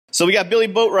So we got Billy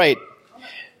Boatright.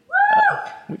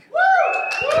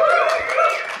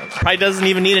 Probably doesn't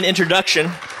even need an introduction.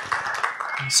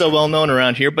 He's so well known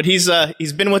around here, but he's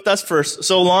been with us for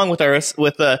so long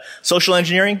with social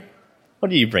engineering.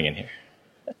 What are you bringing here?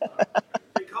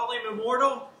 They call him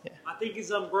immortal. Yeah. I think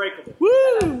he's unbreakable.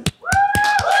 Woo!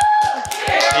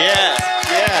 Yes,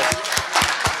 yes.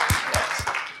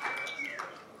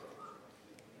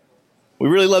 We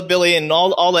really love Billy and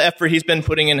all the effort he's been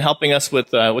putting in helping us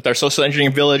with our social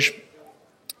engineering village.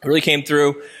 It really came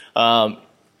through.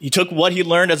 He took what he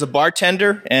learned as a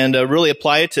bartender and really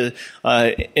applied it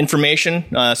to information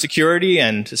security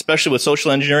and especially with social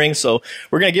engineering. So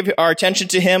we're going to give our attention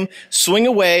to him. Swing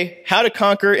Away, How to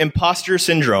Conquer Impostor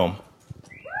Syndrome.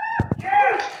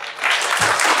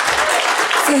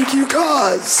 Thank you,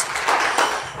 Kaz.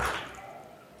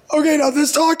 Okay, now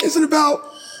this talk isn't about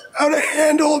how to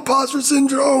handle imposter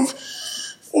syndrome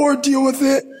or deal with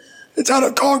it. It's how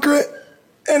to conquer it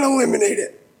and eliminate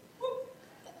it.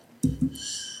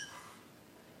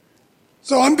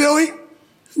 So I'm Billy.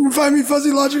 You can find me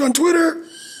Fuzzy Logic on Twitter,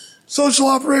 Social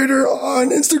Operator on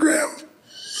Instagram.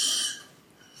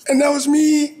 And that was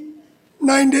me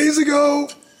 9 days ago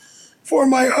for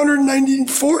my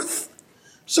 194th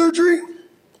surgery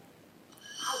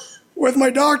with my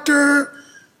doctor,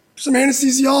 some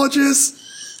anesthesiologists,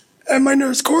 and my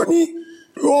nurse Courtney,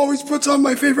 who always puts on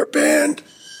my favorite band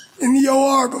in the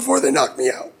OR before they knock me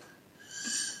out.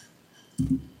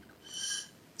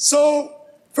 So,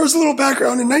 first, a little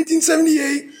background. In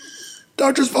 1978,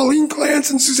 Doctors Pauline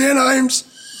Clance and Suzanne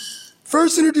Imes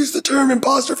first introduced the term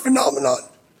imposter phenomenon.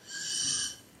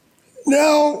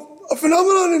 Now, a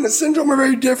phenomenon and a syndrome are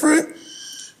very different,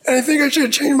 and I think I should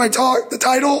have changed the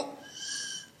title,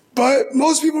 but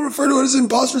most people refer to it as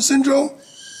imposter syndrome,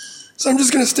 so I'm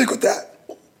just going to stick with that.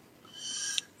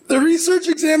 The research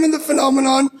examined the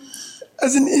phenomenon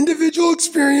as an individual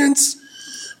experience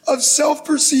of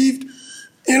self-perceived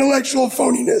intellectual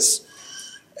phoniness.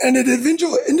 And at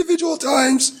individual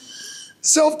times,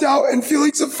 self-doubt and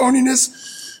feelings of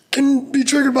phoniness can be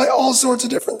triggered by all sorts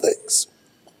of different things.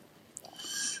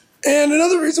 And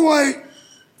another reason why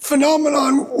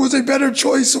phenomenon was a better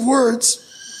choice of words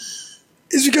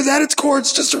is because at its core,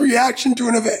 it's just a reaction to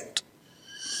an event.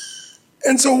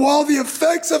 And so while the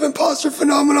effects of imposter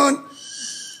phenomenon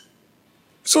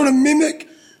sort of mimic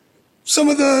some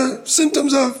of the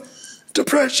symptoms of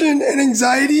depression and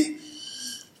anxiety,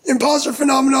 imposter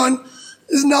phenomenon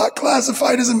is not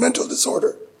classified as a mental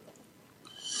disorder.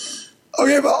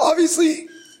 Okay, but obviously,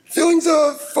 feelings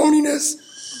of phoniness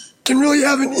can really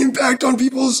have an impact on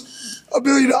people's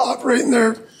ability to operate in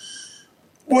their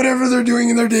whatever they're doing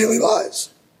in their daily lives.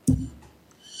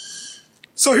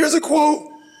 So here's a quote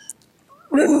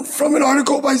written from an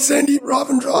article by Sandeep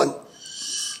Ravindran.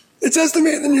 It's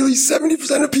estimated that nearly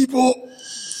 70% of people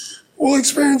will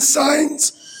experience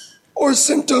signs or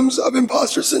symptoms of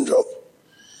imposter syndrome.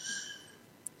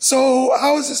 So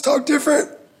how is this talk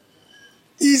different?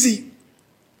 Easy.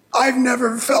 I've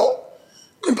never felt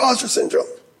imposter syndrome.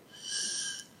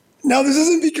 Now, this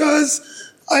isn't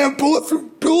because I have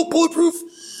bulletproof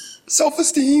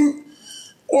self-esteem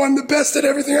or I'm the best at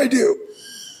everything I do.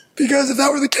 Because if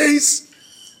that were the case,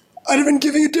 I'd have been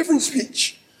giving a different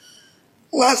speech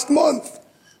last month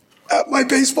at my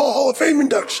Baseball Hall of Fame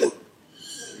induction.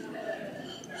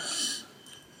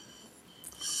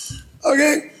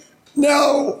 Okay,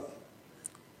 now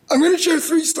I'm going to share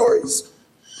 3 stories.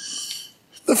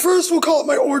 The first, we'll call it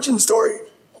my origin story.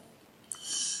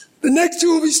 The next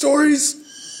 2 will be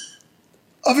stories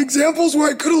of examples where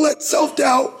I could have let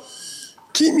self-doubt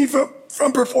keep me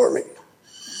from performing.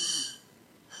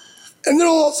 And then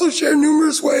I'll also share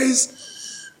numerous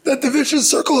ways that the vicious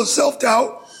circle of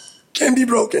self-doubt can be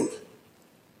broken.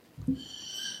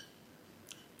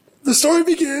 The story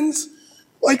begins,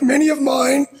 like many of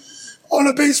mine, on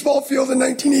a baseball field in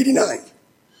 1989.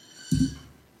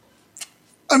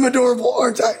 I'm adorable,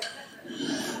 aren't I?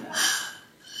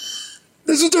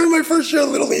 This was during my first year of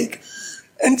Little League,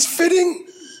 and it's fitting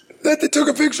that they took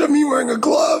a picture of me wearing a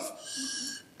glove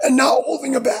and not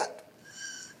holding a bat,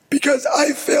 because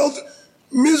I failed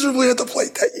miserably at the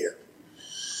plate that year.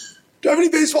 Do I have any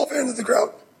baseball fans in the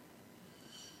crowd?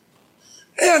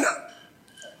 Hannah,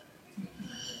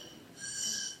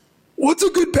 what's a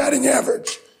good batting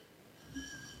average?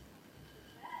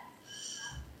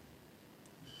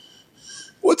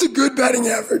 What's a good batting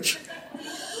average?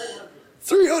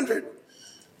 300.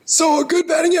 So a good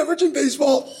batting average in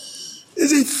baseball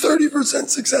is a 30%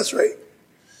 success rate.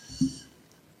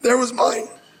 There was mine.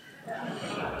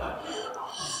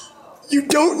 You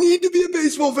don't need to be a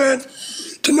baseball fan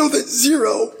to know that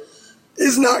 0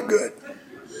 is not good.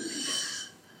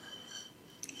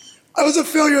 I was a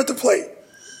failure at the plate.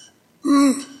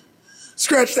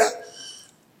 Scratch that.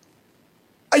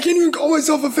 I can't even call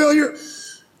myself a failure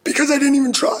because I didn't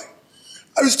even try.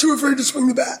 I was too afraid to swing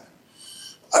the bat.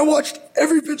 I watched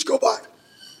every pitch go by.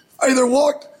 I either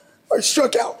walked or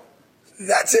struck out.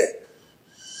 That's it.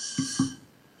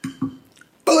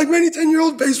 But like many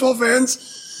 10-year-old baseball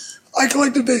fans, I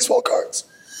collected baseball cards.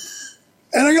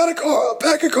 And I got a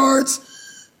pack of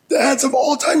cards that had some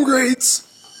all-time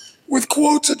greats with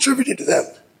quotes attributed to them.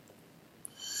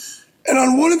 And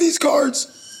on one of these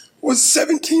cards was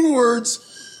 17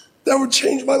 words that would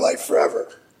change my life forever.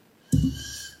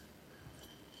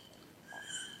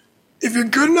 If you're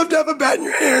good enough to have a bat in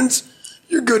your hands,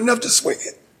 you're good enough to swing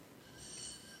it.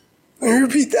 Let me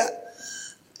repeat that.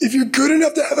 If you're good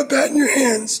enough to have a bat in your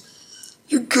hands,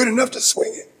 you're good enough to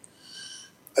swing it.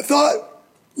 I thought,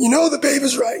 the babe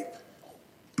is right.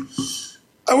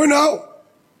 I went out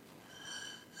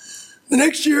the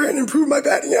next year and improved my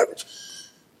batting average.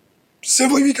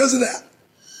 Simply because of that.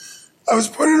 I was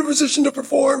put in a position to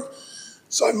perform,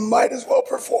 so I might as well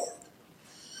perform.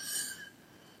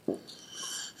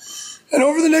 And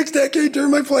over the next decade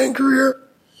during my playing career,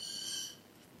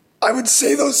 I would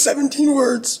say those 17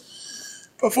 words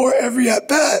before every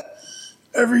at-bat,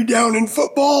 every down in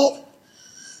football,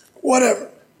 whatever.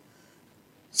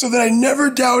 So that I never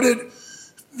doubted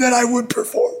that I would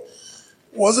perform.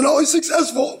 Wasn't always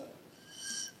successful,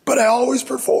 but I always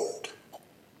performed.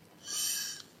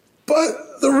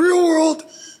 But the real world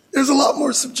is a lot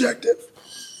more subjective.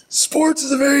 Sports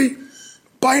is a very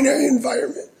binary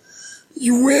environment.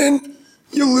 You win,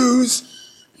 you lose,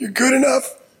 you're good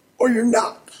enough, or you're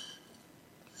not.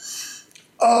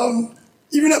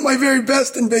 Even at my very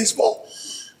best in baseball,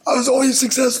 I was only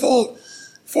successful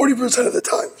 40% of the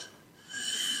time.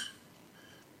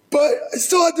 But I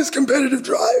still had this competitive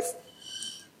drive.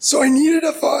 So I needed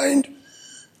to find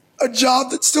a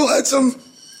job that still had some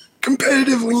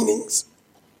competitive leanings.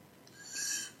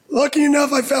 Lucky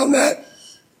enough, I found that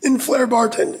in Flair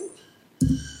bartending.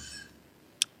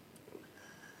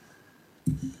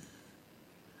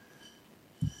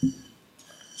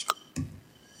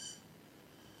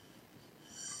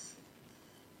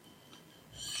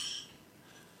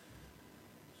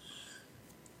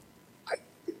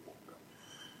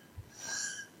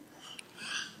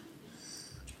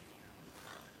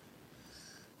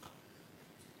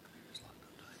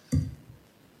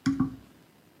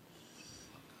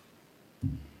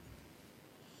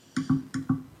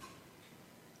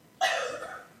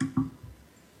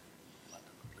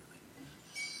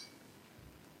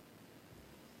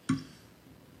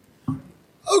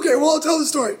 Okay, well, I'll tell the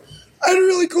story. I had a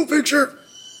really cool picture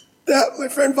that my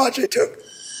friend Boatright took.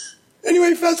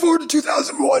 Anyway, fast forward to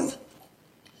 2001,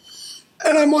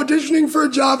 and I'm auditioning for a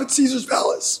job at Caesar's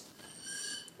Palace.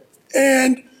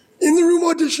 And in the room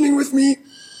auditioning with me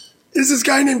is this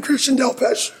guy named Christian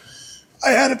Delpeche.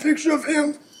 I had a picture of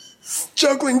him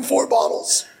juggling 4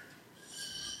 bottles.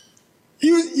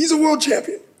 He's a world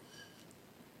champion,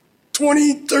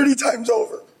 20, 30 times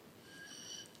over.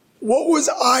 What was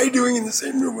I doing in the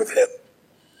same room with him?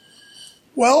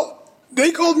 Well,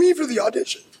 they called me for the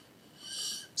audition.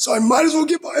 So I might as well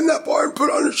get behind that bar and put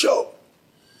on a show.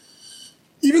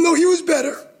 Even though he was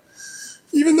better,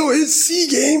 even though his C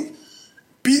game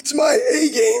beats my A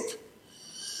game,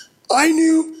 I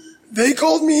knew they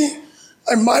called me,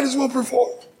 I might as well perform.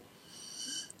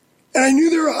 And I knew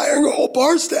they were hiring a whole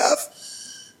bar staff,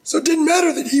 so it didn't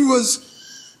matter that he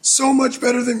was so much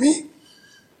better than me.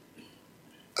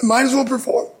 I might as well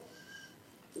perform.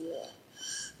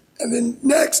 And then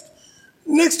next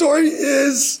story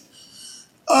is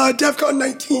Defcon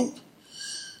 19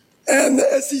 and the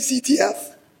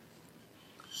SCCTF.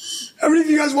 How many of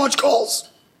you guys watch calls?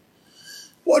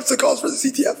 Watch the calls for the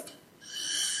CTF.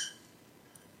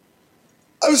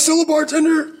 I was still a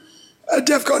bartender at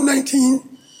Defcon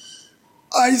 19.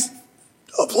 I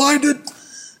applied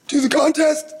to the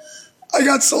contest. I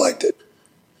got selected.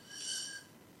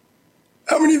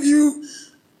 How many of you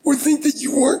would think that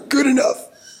you weren't good enough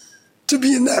to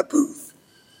be in that booth?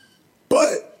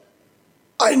 But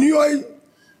I knew I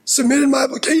submitted my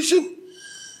application.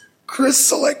 Chris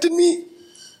selected me,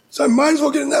 so I might as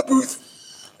well get in that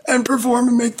booth and perform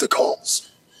and make the calls.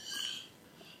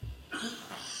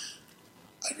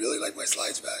 I'd really like my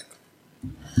slides back.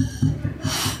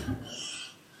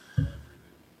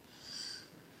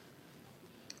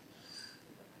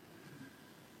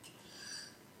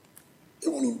 It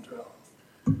won't even turn off.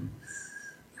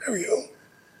 There we go.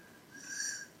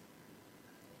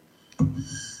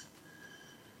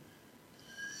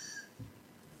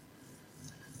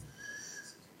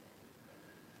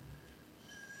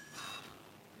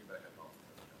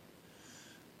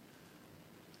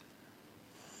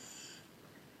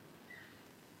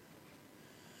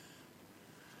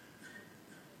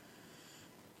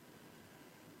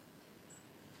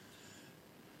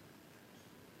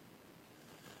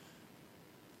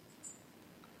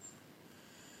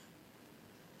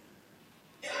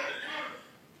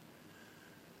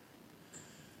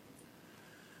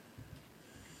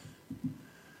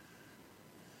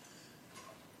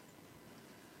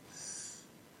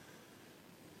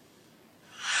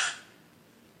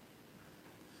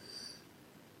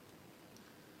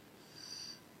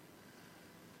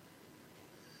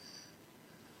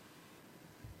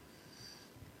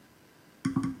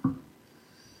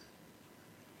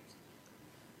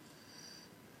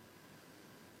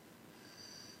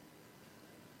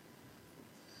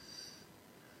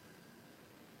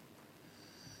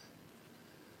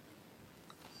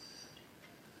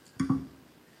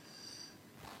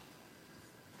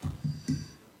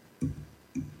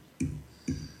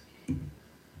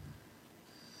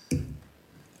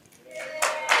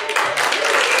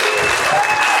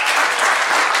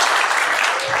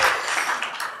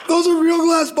 those are real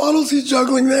glass bottles he's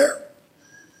juggling there.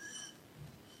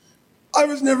 I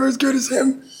was never as good as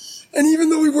him. And even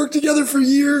though we worked together for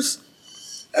years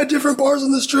at different bars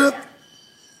on the Strip,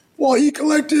 while he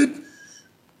collected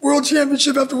world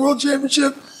championship after world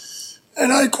championship,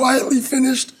 and I quietly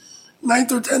finished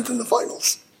 9th or 10th in the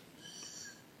finals.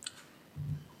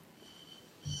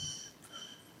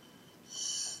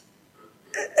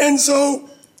 And so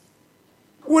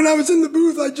when I was in the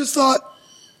booth, I just thought,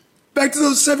 back to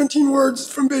those 17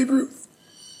 words from Babe Ruth.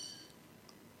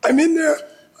 I'm in there,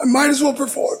 I might as well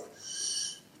perform.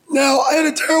 Now, I had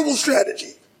a terrible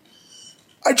strategy.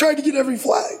 I tried to get every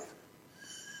flag.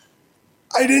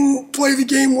 I didn't play the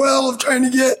game well of trying to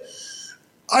get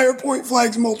higher point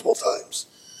flags multiple times.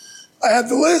 I had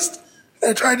the list,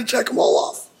 and I tried to check them all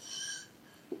off.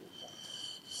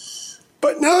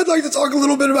 But now I'd like to talk a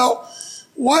little bit about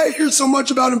why I hear so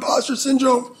much about imposter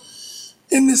syndrome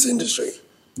in this industry.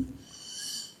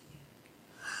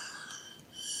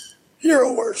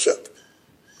 Hero worship.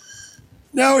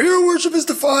 Now, hero worship is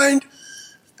defined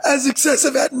as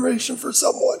excessive admiration for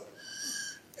someone.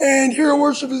 And hero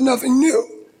worship is nothing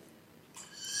new.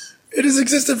 It has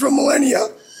existed for millennia,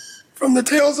 from the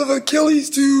tales of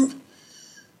Achilles to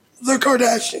the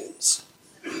Kardashians.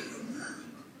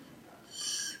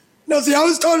 Now, see, I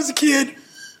was taught as a kid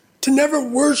to never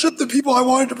worship the people I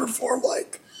wanted to perform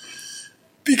like,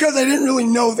 because I didn't really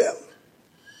know them.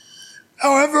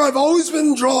 However, I've always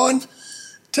been drawn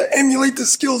to emulate the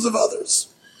skills of others.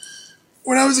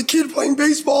 When I was a kid playing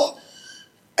baseball,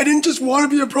 I didn't just want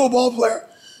to be a pro ball player.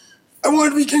 I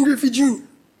wanted to be Ken Griffey Jr.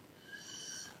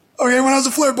 Okay, when I was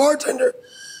a Flair bartender,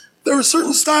 there were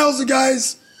certain styles of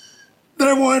guys that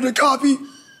I wanted to copy,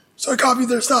 so I copied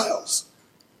their styles.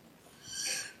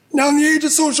 Now, in the age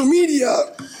of social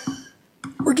media,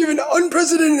 we're given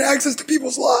unprecedented access to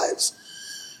people's lives.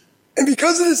 And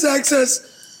because of this access,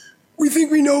 we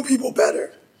think we know people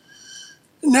better.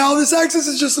 Now, this access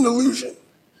is just an illusion,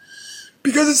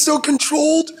 because it's still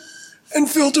controlled and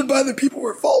filtered by the people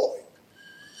we're following.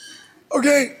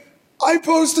 Okay, I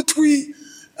post a tweet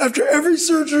after every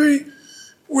surgery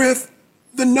with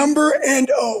the number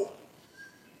and O,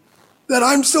 that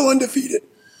I'm still undefeated.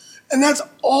 And that's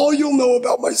all you'll know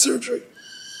about my surgery.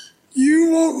 You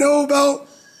won't know about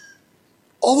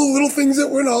all the little things that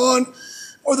went on,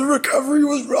 or the recovery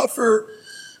was rougher.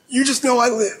 You just know I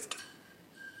lived,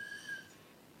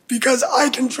 because I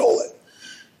control it.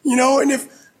 You know, and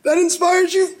if that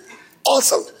inspires you,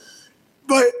 awesome.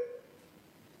 But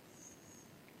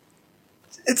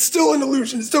it's still an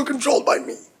illusion. It's still controlled by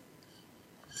me.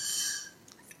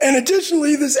 And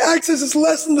additionally, this access has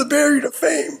lessened the barrier to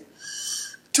fame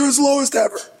to its lowest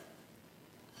ever.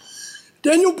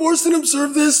 Daniel Boorstin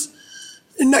observed this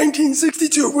in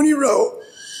 1962 when he wrote,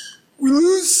 "We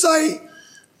lose sight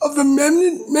of the men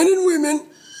and women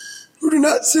who do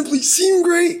not simply seem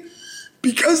great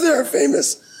because they are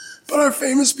famous, but are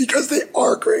famous because they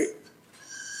are great."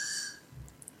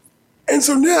 And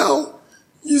so now,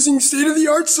 using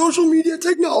state-of-the-art social media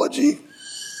technology,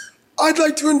 I'd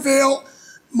like to unveil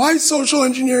my social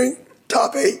engineering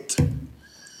top 8.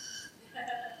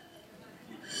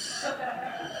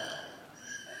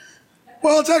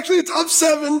 Well, it's actually a top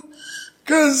 7,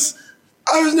 because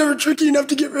I was never tricky enough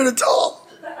to get rid of Tom.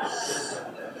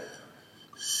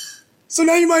 So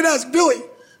now you might ask, Billy,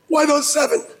 why those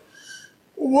 7?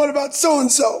 What about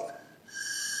so-and-so?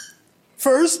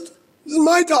 First, this is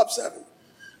my top 7.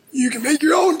 You can make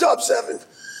your own top 7,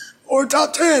 or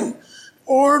top 10,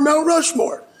 or Mount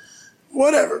Rushmore,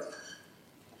 whatever.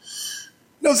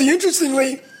 Now, see,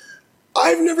 interestingly,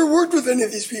 I've never worked with any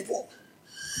of these people.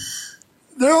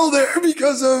 They're all there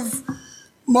because of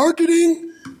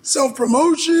marketing,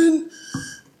 self-promotion,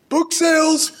 book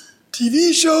sales,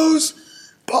 TV shows,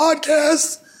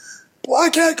 podcasts,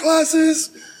 black hat classes,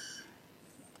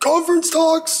 conference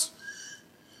talks.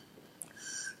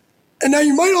 And now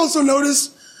you might also notice,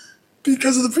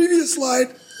 because of the previous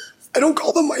slide, I don't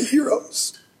call them my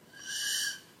heroes.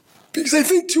 Because I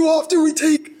think too often we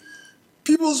take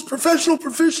people's professional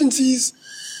proficiencies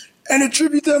and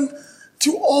attribute them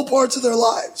to all parts of their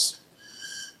lives.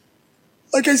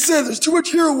 Like I said, there's too much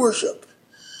hero worship.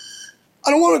 I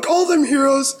don't want to call them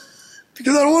heroes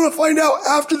because I don't want to find out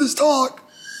after this talk.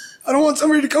 I don't want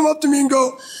somebody to come up to me and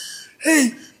go,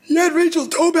 "Hey, you had Rachel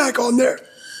Toback on there,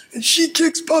 and she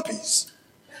kicks puppies."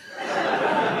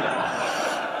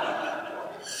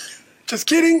 Just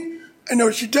kidding. I know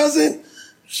she doesn't.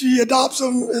 She adopts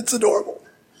them. It's adorable.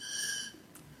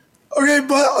 Okay,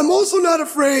 but I'm also not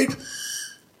afraid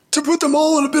to put them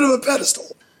all on a bit of a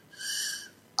pedestal.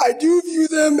 I do view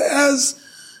them as,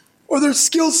 or their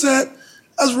skill set,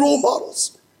 as role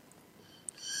models.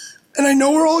 And I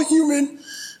know we're all human,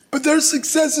 but their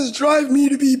successes drive me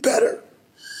to be better.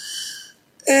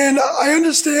 And I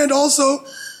understand also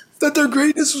that their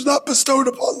greatness was not bestowed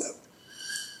upon them.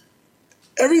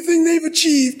 Everything they've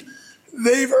achieved,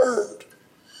 they've earned.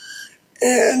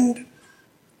 And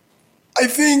I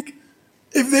think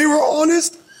if they were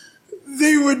honest,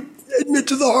 they would admit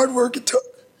to the hard work it took.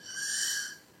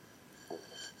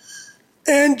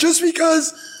 And just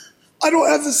because I don't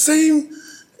have the same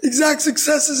exact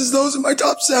successes as those in my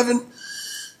top 7,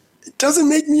 it doesn't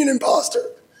make me an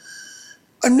imposter.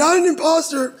 I'm not an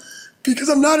imposter because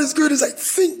I'm not as good as I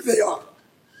think they are.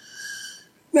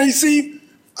 Now you see,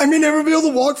 I may never be able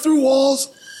to walk through walls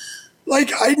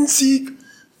like hide and seek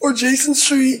or Jason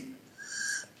Street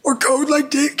or code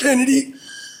like Dave Kennedy,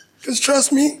 because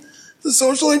trust me, the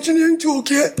social engineering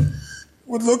toolkit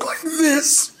would look like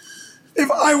this if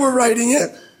I were writing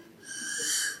it.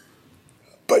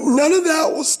 But none of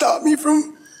that will stop me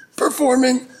from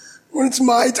performing when it's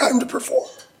my time to perform.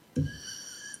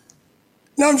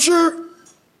 Now I'm sure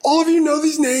all of you know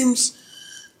these names,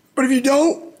 but if you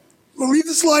don't, I'm gonna leave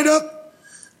the slide up,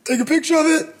 take a picture of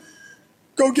it,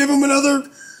 go give them another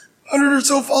 100 or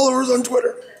so followers on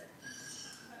Twitter.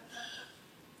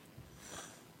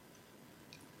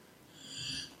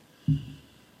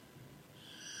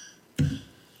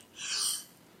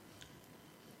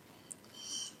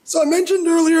 So I mentioned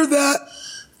earlier that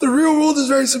the real world is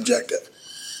very subjective.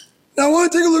 Now I want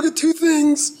to take a look at 2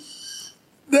 things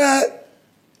that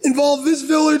involve this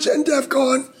village and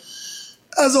Defcon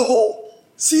as a whole,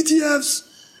 CTFs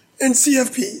and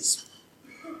CFPs.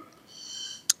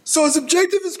 So as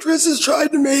objective as Chris has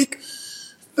tried to make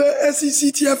the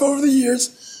SECTF over the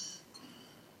years,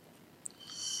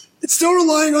 it's still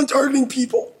relying on targeting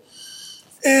people.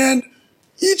 And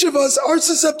each of us, our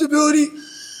susceptibility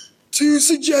to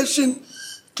suggestion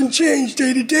can change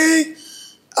day to day,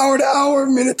 hour to hour,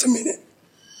 minute to minute.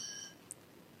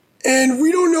 And we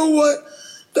don't know what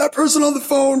that person on the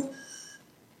phone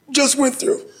just went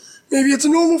through. Maybe it's a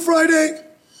normal Friday,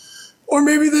 or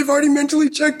maybe they've already mentally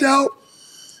checked out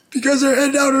because they're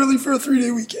headed out early for a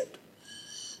 3-day weekend.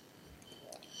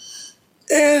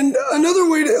 And another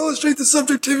way to illustrate the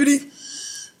subjectivity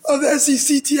of the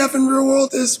SECTF in real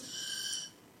world is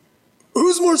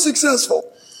who's more successful?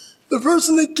 The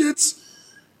person that gets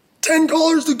 10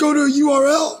 callers to go to a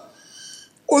URL,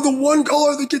 or the 1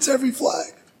 caller that gets every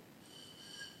flag?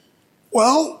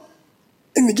 Well,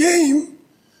 in the game,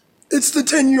 it's the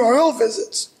 10 URL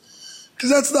visits, because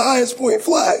that's the highest point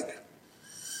flagged.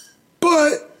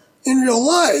 But in real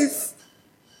life,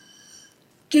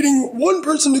 getting 1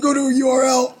 person to go to a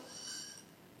URL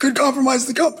could compromise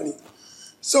the company.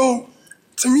 So,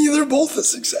 to me, they're both a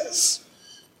success.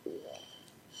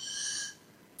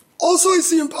 Also, I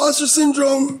see imposter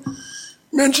syndrome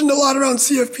mentioned a lot around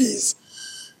CFPs,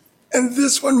 and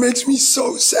this one makes me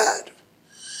so sad.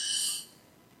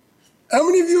 How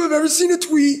many of you have ever seen a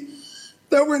tweet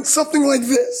that went something like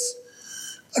this?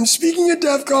 I'm speaking at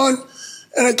Defcon,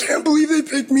 and I can't believe they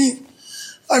picked me.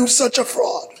 I'm such a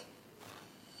fraud.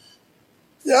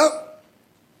 Yeah?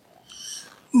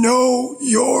 No,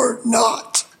 you're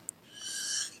not.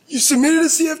 You submitted a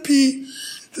CFP,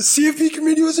 the CFP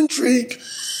committee was intrigued,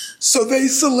 so they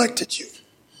selected you.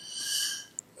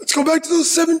 Let's go back to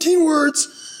those 17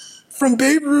 words from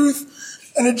Babe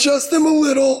Ruth and adjust them a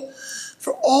little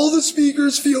for all the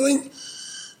speakers feeling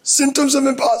symptoms of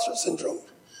imposter syndrome.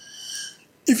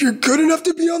 If you're good enough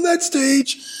to be on that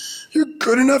stage, you're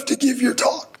good enough to give your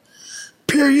talk.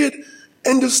 Period.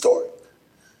 End of story.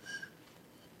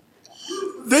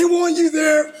 They want you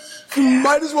there, you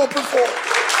might as well perform.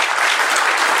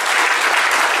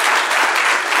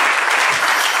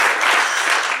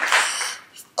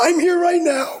 I'm here right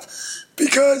now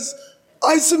because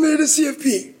I submitted a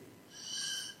CFP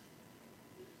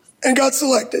and got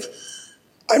selected.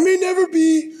 I may never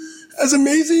be as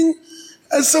amazing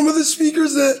as some of the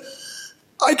speakers that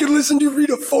I could listen to read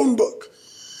a phone book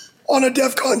on a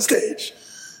DEFCON stage,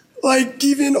 like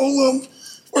Devian Olum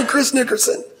or Chris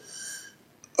Nickerson.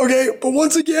 Okay, but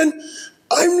once again,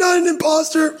 I'm not an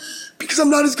imposter because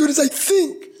I'm not as good as I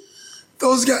think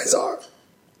those guys are.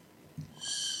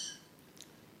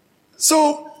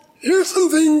 So, here's some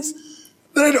things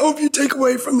that I'd hope you take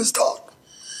away from this talk.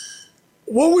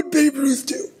 What would Babe Ruth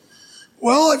do?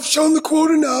 Well, I've shown the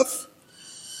quote enough.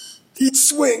 He'd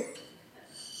swing.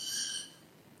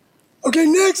 Okay,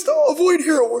 next, avoid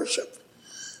hero worship.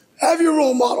 Have your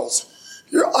role models,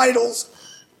 your idols,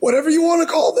 whatever you want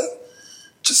to call them.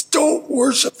 Just don't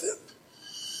worship them.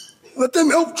 Let them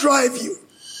help drive you.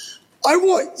 I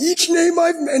want each name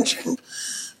I've mentioned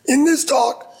in this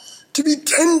talk to be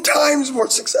 10 times more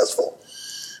successful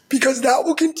because that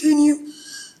will continue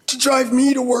to drive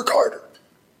me to work harder.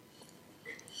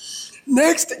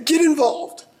 Next, get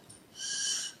involved.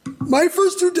 My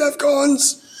first two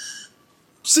Defcons,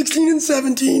 16 and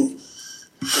 17,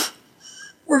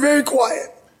 were very quiet.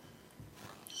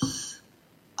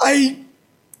 I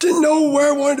didn't know where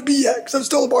I wanted to be yet because I'm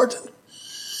still a bartender.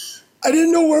 I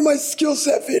didn't know where my skill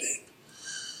set fit in.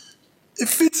 It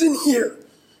fits in here,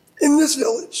 in this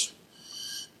village.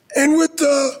 And with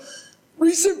the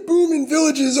recent boom in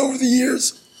villages over the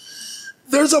years,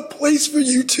 there's a place for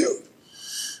you too.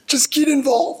 Just get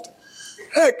involved.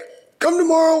 Heck, come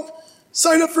tomorrow,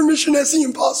 sign up for Mission SE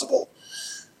Impossible.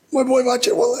 My boy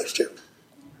Boatright won last year.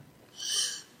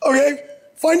 Okay,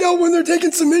 find out when they're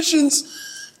taking submissions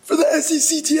for the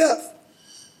SECTF.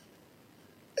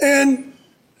 And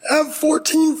have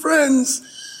 14 friends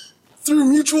through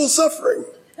mutual suffering.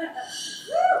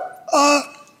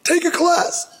 Take a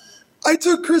class. I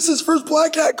took Chris's first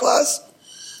Black Hat class.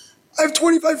 I have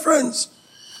 25 friends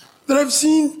that I've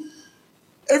seen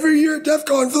every year at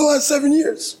DEFCON for the last 7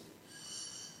 years.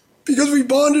 Because we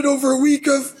bonded over a week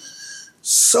of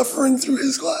suffering through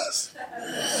his class.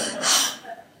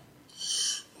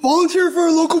 Volunteer for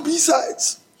our local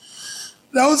BSides.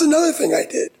 That was another thing I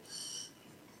did.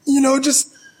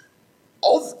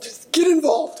 Just get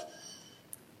involved.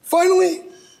 Finally,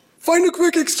 find a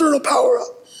quick external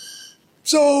power-up.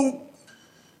 So,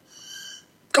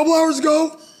 a couple hours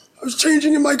ago, I was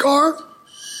changing in my car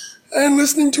and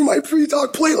listening to my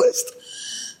pre-talk playlist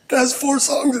that has 4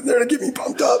 songs in there to get me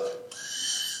pumped up.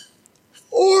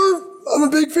 Or, I'm a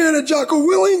big fan of Jocko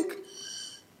Willink.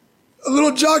 A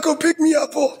little Jocko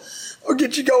pick-me-up will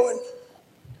get you going.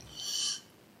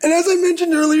 And as I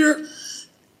mentioned earlier,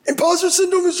 imposter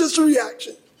syndrome is just a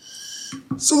reaction.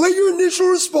 So let your initial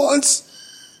response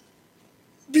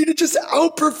be to just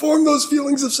outperform those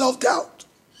feelings of self-doubt.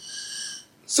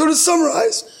 So to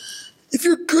summarize, if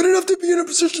you're good enough to be in a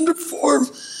position to perform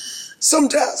some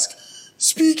task,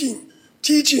 speaking,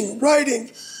 teaching,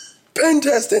 writing, pen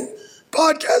testing,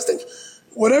 podcasting,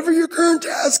 whatever your current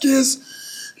task is,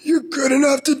 you're good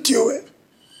enough to do it.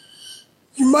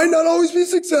 You might not always be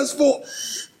successful,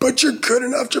 but you're good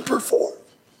enough to perform.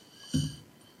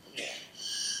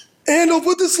 And I'll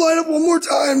put this slide up one more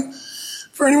time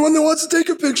for anyone that wants to take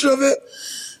a picture of it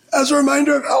as a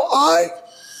reminder of how I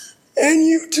and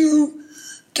you too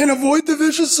can avoid the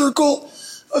vicious circle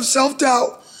of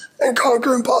self-doubt and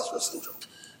conquer imposter syndrome.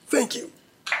 Thank you.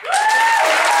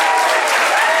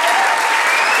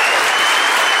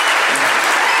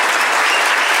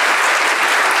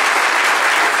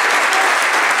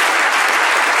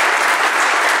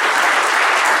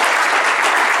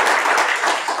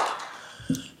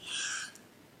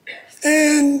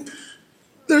 And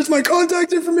there's my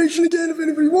contact information again if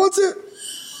anybody wants it.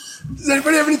 Does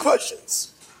anybody have any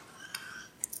questions?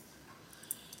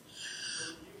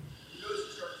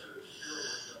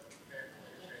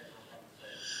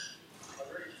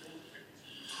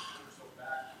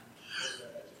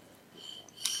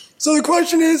 So the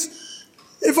question is,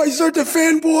 if I start to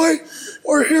fanboy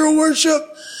or hero worship,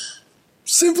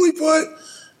 simply put,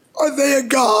 are they a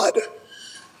god?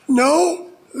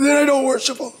 No? Then I don't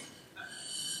worship them.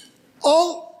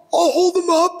 I'll hold them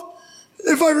up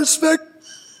if I respect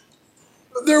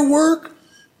their work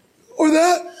or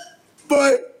that,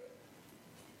 but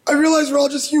I realize we're all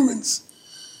just humans.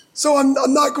 So I'm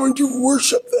not going to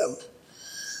worship them.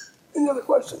 Any other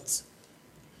questions?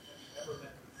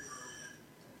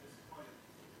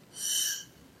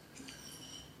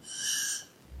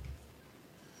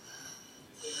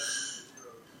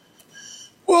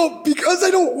 Well, because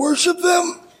I don't worship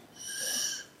them,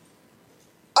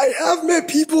 I have met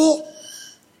people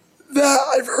that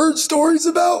I've heard stories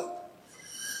about,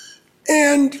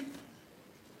 and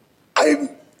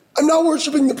I'm not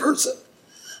worshiping the person.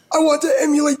 I want to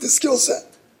emulate the skill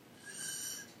set.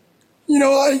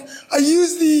 I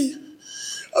use the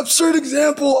absurd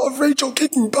example of Rachel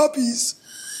kicking puppies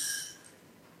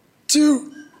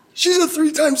she's a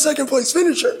 3-time second place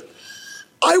finisher.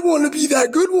 I want to be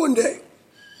that good one day.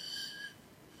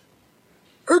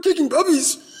 Her kicking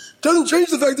puppies doesn't change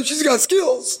the fact that she's got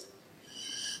skills.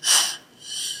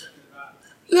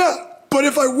 Yeah, but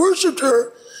if I worshipped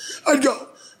her, I'd go,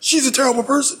 she's a terrible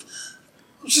person.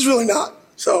 She's really not.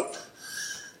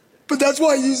 But that's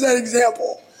why I use that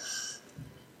example.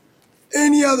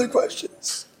 Any other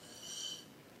questions?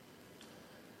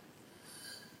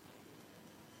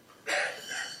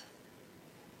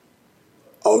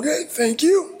 Okay, thank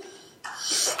you.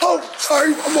 Oh,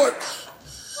 sorry, one more.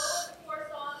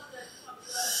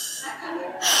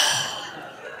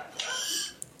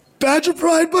 Badge of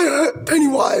Pride by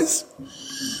Pennywise.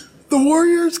 The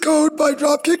Warriors Code by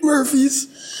Dropkick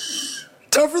Murphys,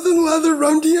 Tougher Than Leather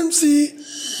Run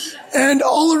DMC, and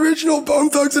all original Bone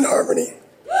Thugs and Harmony.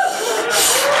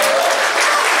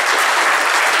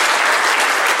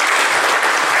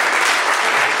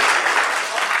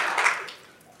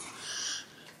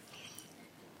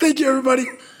 Thank you, everybody.